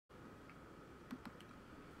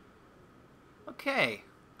Okay,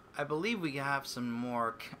 I believe we have some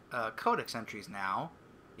more codex entries now.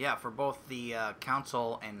 Yeah, for both the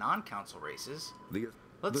council and non-council races.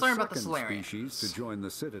 Let's learn about the Salarians. Species to join the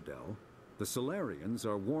Citadel, the Salarians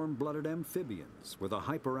are warm-blooded amphibians with a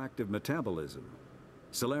hyperactive metabolism.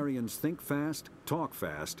 Salarians think fast, talk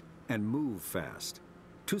fast, and move fast.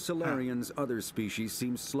 To Salarians, other species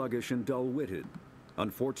seem sluggish and dull-witted.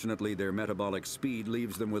 Unfortunately, their metabolic speed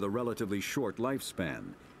leaves them with a relatively short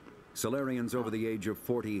lifespan. Salarians over the age of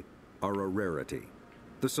 40 are a rarity.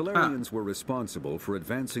 The Salarians were responsible for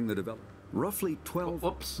advancing the development. Roughly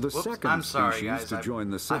 12. Second species to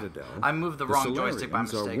join the Citadel. I moved the wrong joystick by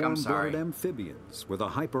mistake. I'm sorry. Warm-blooded amphibians with a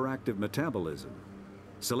hyperactive metabolism.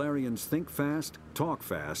 Salarians think fast, talk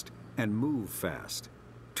fast, and move fast.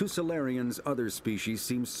 To Salarians, other species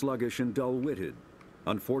seem sluggish and dull-witted.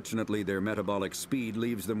 Unfortunately, their metabolic speed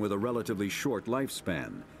leaves them with a relatively short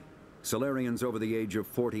lifespan. Salarians over the age of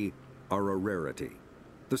 40 are a rarity.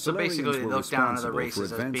 The Salarians were responsible for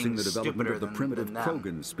advancing the development of the primitive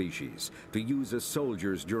Krogan species to use as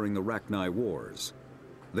soldiers during the Rachni Wars.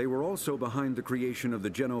 They were also behind the creation of the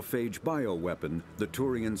genophage bioweapon the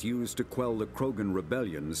Turians used to quell the Krogan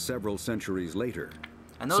rebellions several centuries later.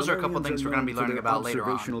 And those are a couple of things we're going to be learning about later on.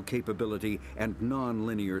 Observational capability and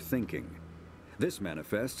non-linear thinking. This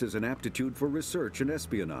manifests as an aptitude for research and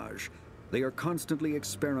espionage. They are constantly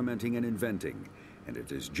experimenting and inventing, and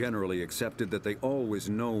it is generally accepted that they always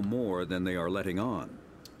know more than they are letting on.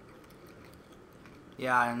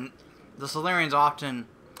 Yeah, and the Salarians often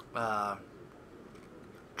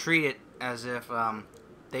treat it as if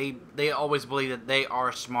they always believe that they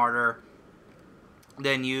are smarter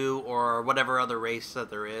than you or whatever other race that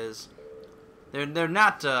there is. They're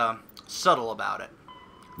not subtle about it.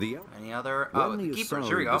 Any other? When the Keepers,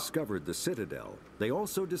 here we go. Discovered the Citadel, they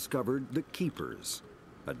also discovered the Keepers,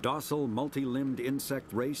 a docile, multi-limbed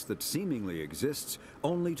insect race that seemingly exists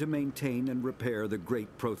only to maintain and repair the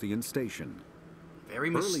Great Prothean Station. Very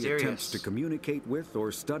mysterious. Early attempts to communicate with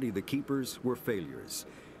or study the Keepers were failures,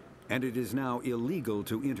 and it is now illegal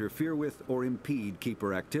to interfere with or impede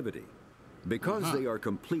Keeper activity. Because they are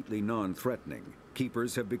completely non-threatening,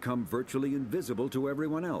 Keepers have become virtually invisible to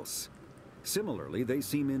everyone else. Similarly, they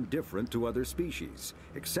seem indifferent to other species,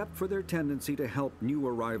 except for their tendency to help new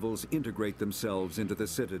arrivals integrate themselves into the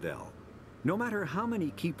Citadel. No matter how many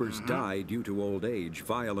Keepers die due to old age,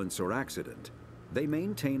 violence, or accident, they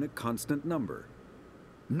maintain a constant number.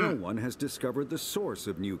 No one has discovered the source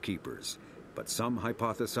of new Keepers, but some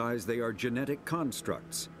hypothesize they are genetic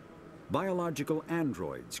constructs. Biological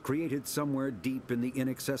androids created somewhere deep in the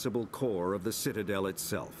inaccessible core of the Citadel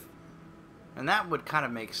itself. And that would kind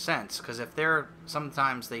of make sense, because if they're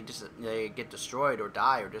sometimes they get destroyed or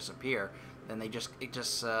die or disappear, then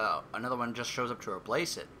another one just shows up to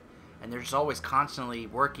replace it, and they're just always constantly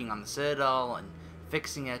working on the Citadel and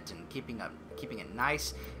fixing it and keeping it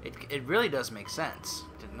nice. It really does make sense.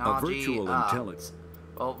 Technology, a virtual intelligence.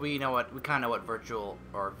 Well, we kind of know what virtual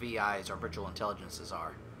or VIs or virtual intelligences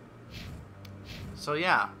are. So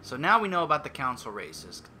yeah, so now we know about the council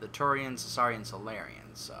races, the Turians, Asarians,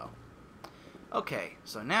 Salarians. So. Okay,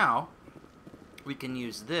 so now we can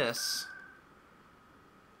use this,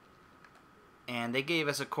 and they gave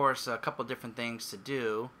us, of course, a couple different things to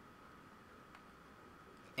do.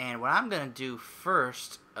 And what I'm going to do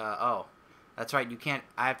first, oh, that's right,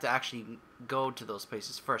 I have to actually go to those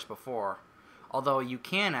places first before, although you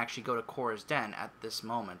can actually go to Korra's Den at this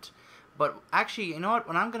moment. But actually, you know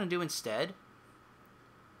what I'm going to do instead?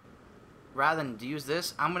 Rather than use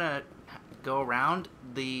this, I'm going to go around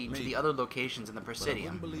to the other locations in the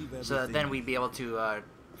Presidium, so that then we'd be able to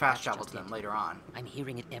fast travel to them later on. I'm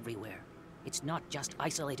hearing it everywhere. It's not just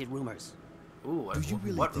isolated rumors. Ooh, do you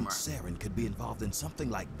really think Saren could be involved in something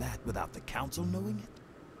like that without the Council knowing it?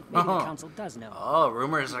 Maybe the Council does know. Oh,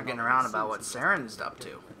 rumors are getting around about what Saren's up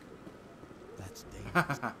to. That's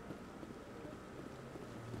dangerous.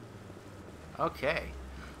 Okay,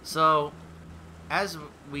 so as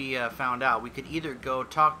we found out, we could either go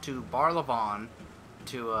talk to Barlavan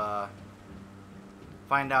to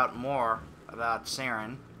find out more about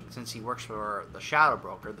Saren, since he works for the Shadow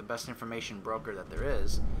Broker, the best information broker that there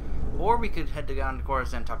is, or we could head down to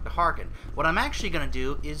Korra's Den and talk to Harkon. What I'm actually going to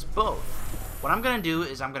do is both. What I'm going to do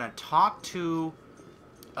is I'm going to talk to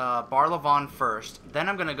Barlavan first, then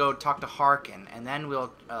I'm going to go talk to Harkon, and then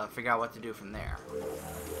we'll figure out what to do from there.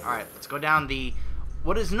 Alright, let's go down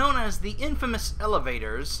what is known as the infamous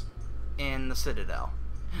elevators in the Citadel.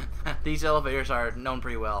 These elevators are known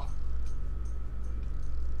pretty well.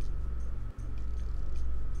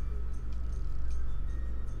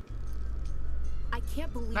 I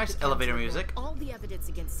can't believe nice elevator music. All the evidence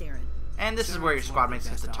against Saren. And this is where your squad mates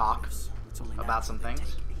get to talk. It's only about some natural they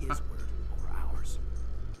things. take his word over ours.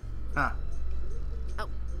 Huh. Oh,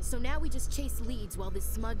 so now we just chase leads while this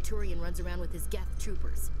smug Turian runs around with his Geth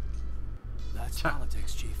troopers. That's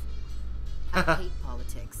politics, Chief. I hate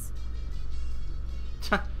politics.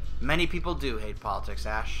 Many people do hate politics,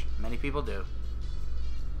 Ash. Many people do.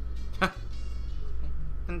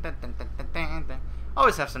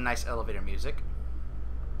 Always have some nice elevator music.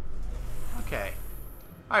 Okay.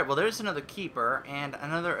 Alright, well there's another Keeper and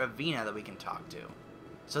another Avina that we can talk to.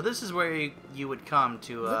 So this is where you would come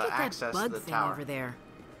to Look at access that bug the thing tower. over there.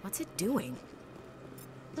 What's it doing?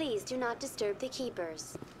 Please do not disturb the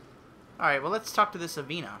keepers. Alright, well let's talk to this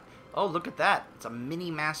Avina. Oh, look at that. It's a mini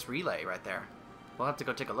mass relay right there. We'll have to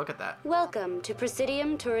go take a look at that. Welcome to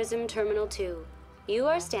Presidium Tourism Terminal 2. You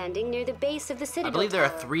are standing near the base of the Citadel believe there are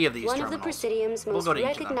Tower, 3 of these one terminals. of the Presidium's We'll most go to each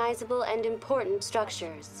of them. recognizable and important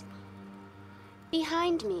structures.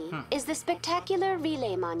 Behind me is the spectacular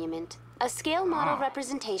Relay Monument, a scale model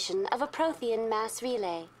representation of a Prothean mass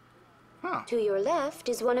relay. Huh. To your left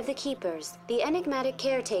is one of the Keepers, the enigmatic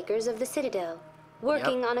caretakers of the Citadel,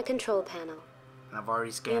 working on a control panel. And I've already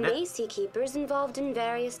You scanned may it. see Keepers involved in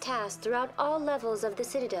various tasks throughout all levels of the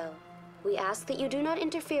Citadel. We ask that you do not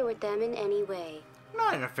interfere with them in any way. I'm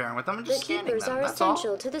not interfering with them, I'm The just scanning Keepers them, are that's all.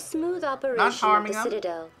 essential to the smooth operation of harming the them.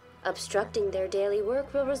 Citadel. Obstructing their daily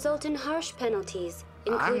work will result in harsh penalties,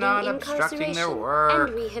 including not obstructing their incarceration work.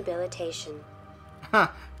 and rehabilitation.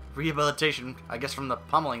 Rehabilitation, I guess from the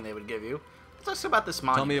pummeling they would give you. Let's talk about this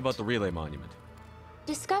monument. Tell me about the relay monument.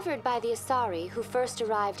 Discovered by the Asari who first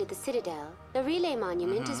arrived at the Citadel, the Relay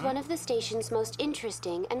Monument Mm-hmm. is one of the station's most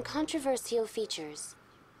interesting and controversial features.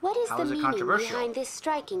 What is How the is it meaning controversial? behind this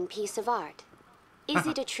striking piece of art? Is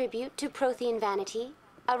it a tribute to Prothean vanity?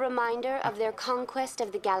 A reminder of their conquest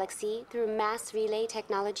of the galaxy through mass relay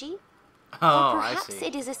technology? Oh, Or I perhaps see.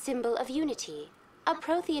 it is a symbol of unity, a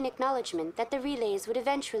Prothean acknowledgement that the relays would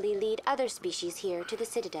eventually lead other species here to the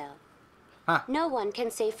Citadel. Huh. No one can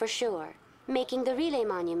say for sure, making the Relay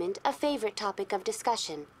Monument a favorite topic of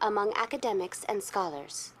discussion among academics and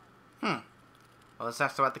scholars. Well, let's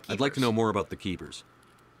ask about the Keepers. I'd like to know more about the Keepers.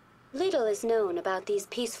 Little is known about these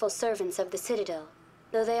peaceful servants of the Citadel,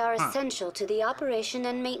 though they are essential to the operation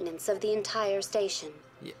and maintenance of the entire station.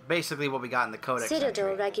 Yeah, basically what we got in the Codex Citadel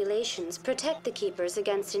entry. regulations protect the Keepers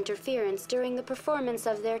against interference during the performance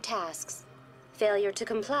of their tasks. Failure to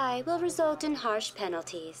comply will result in harsh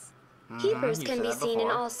penalties. Keepers you can said be that seen in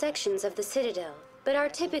before. all sections of the Citadel, but are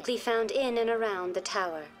typically found in and around the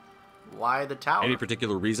tower. Why the tower? Any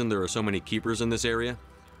particular reason there are so many Keepers in this area?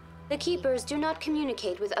 The Keepers do not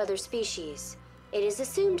communicate with other species. It is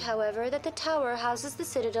assumed, however, that the tower houses the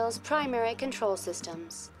Citadel's primary control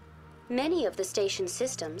systems. Many of the station's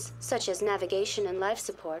systems, such as navigation and life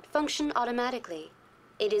support, function automatically.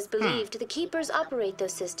 It is believed the Keepers operate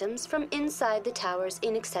those systems from inside the tower's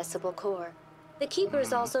inaccessible core. The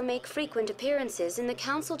Keepers also make frequent appearances in the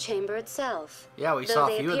council chamber itself. Yeah, we though saw a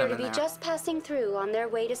they few of appear them to in be there. just passing through on their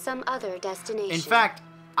way to some other destination. In fact,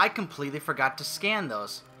 I completely forgot to scan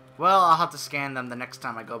those. Well, I'll have to scan them the next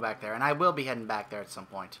time I go back there, and I will be heading back there at some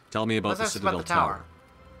point. Tell me about Let's the ask about Citadel the tower. Tower.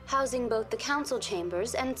 Housing both the council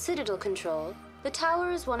chambers and Citadel control, the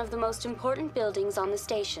tower is one of the most important buildings on the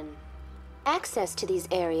station. Access to these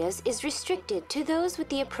areas is restricted to those with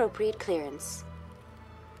the appropriate clearance.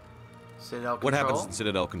 Citadel What Control? happens in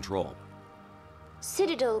Citadel Control?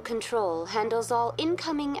 Citadel Control handles all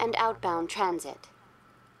incoming and outbound transit.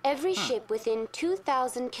 Every ship within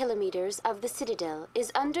 2,000 kilometers of the Citadel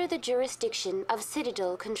is under the jurisdiction of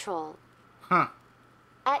Citadel Control. Huh.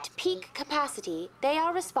 At peak capacity, they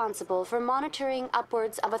are responsible for monitoring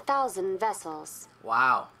upwards of 1,000 vessels.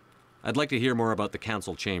 Wow. I'd like to hear more about the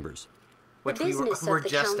Council Chambers. Which The we business were of the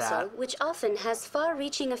just Council, at. which often has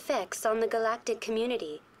far-reaching effects on the galactic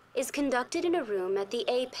community, is conducted in a room at the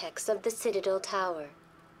apex of the Citadel Tower.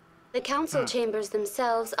 The Council chambers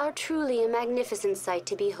themselves are truly a magnificent sight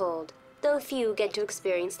to behold, though few get to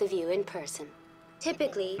experience the view in person.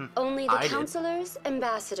 Typically, only the I did. councilors,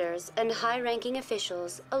 ambassadors, and high-ranking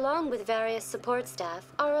officials, along with various support staff,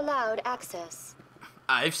 are allowed access.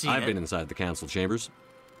 I've seen I've it. been inside the Council Chambers.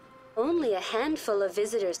 Only a handful of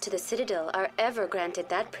visitors to the Citadel are ever granted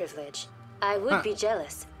that privilege. I would be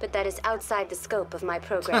jealous, but that is outside the scope of my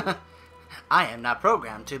program. I am not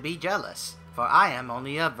programmed to be jealous, for I am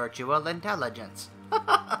only a virtual intelligence.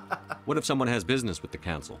 What if someone has business with the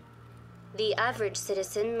Council? The average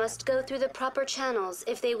citizen must go through the proper channels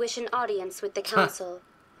if they wish an audience with the council.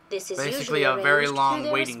 This is Basically usually a arranged very through long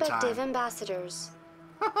their waiting respective time. ambassadors.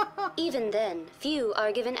 Even then, few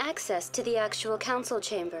are given access to the actual council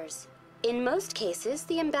chambers. In most cases,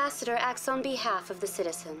 the ambassador acts on behalf of the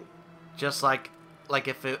citizen. Just like like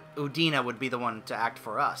if Udina would be the one to act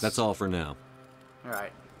for us. That's all for now. All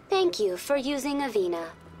right. Thank you for using Avina.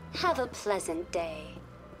 Have a pleasant day.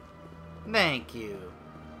 Thank you.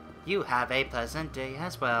 You have a pleasant day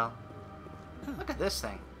as well. Look at this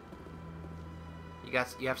thing.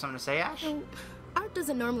 You have something to say, Ash? Oh, art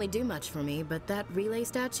doesn't normally do much for me, but that relay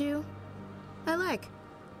statue, I like.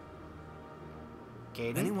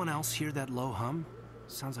 Caden? Anyone else hear that low hum?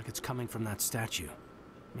 Sounds like it's coming from that statue.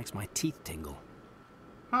 Makes my teeth tingle.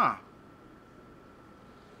 Huh.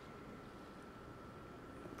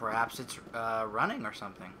 Perhaps it's running or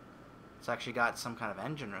something. It's actually got some kind of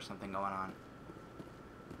engine or something going on.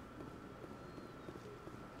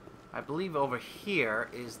 I believe over here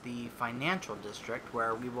is the financial district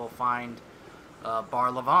where we will find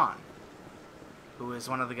Bar-Levan, who is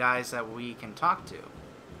one of the guys that we can talk to.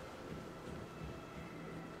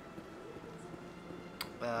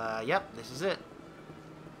 Yep, this is it.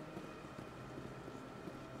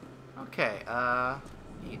 Okay,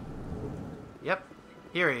 yep,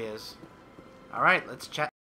 here he is. Alright, let's chat.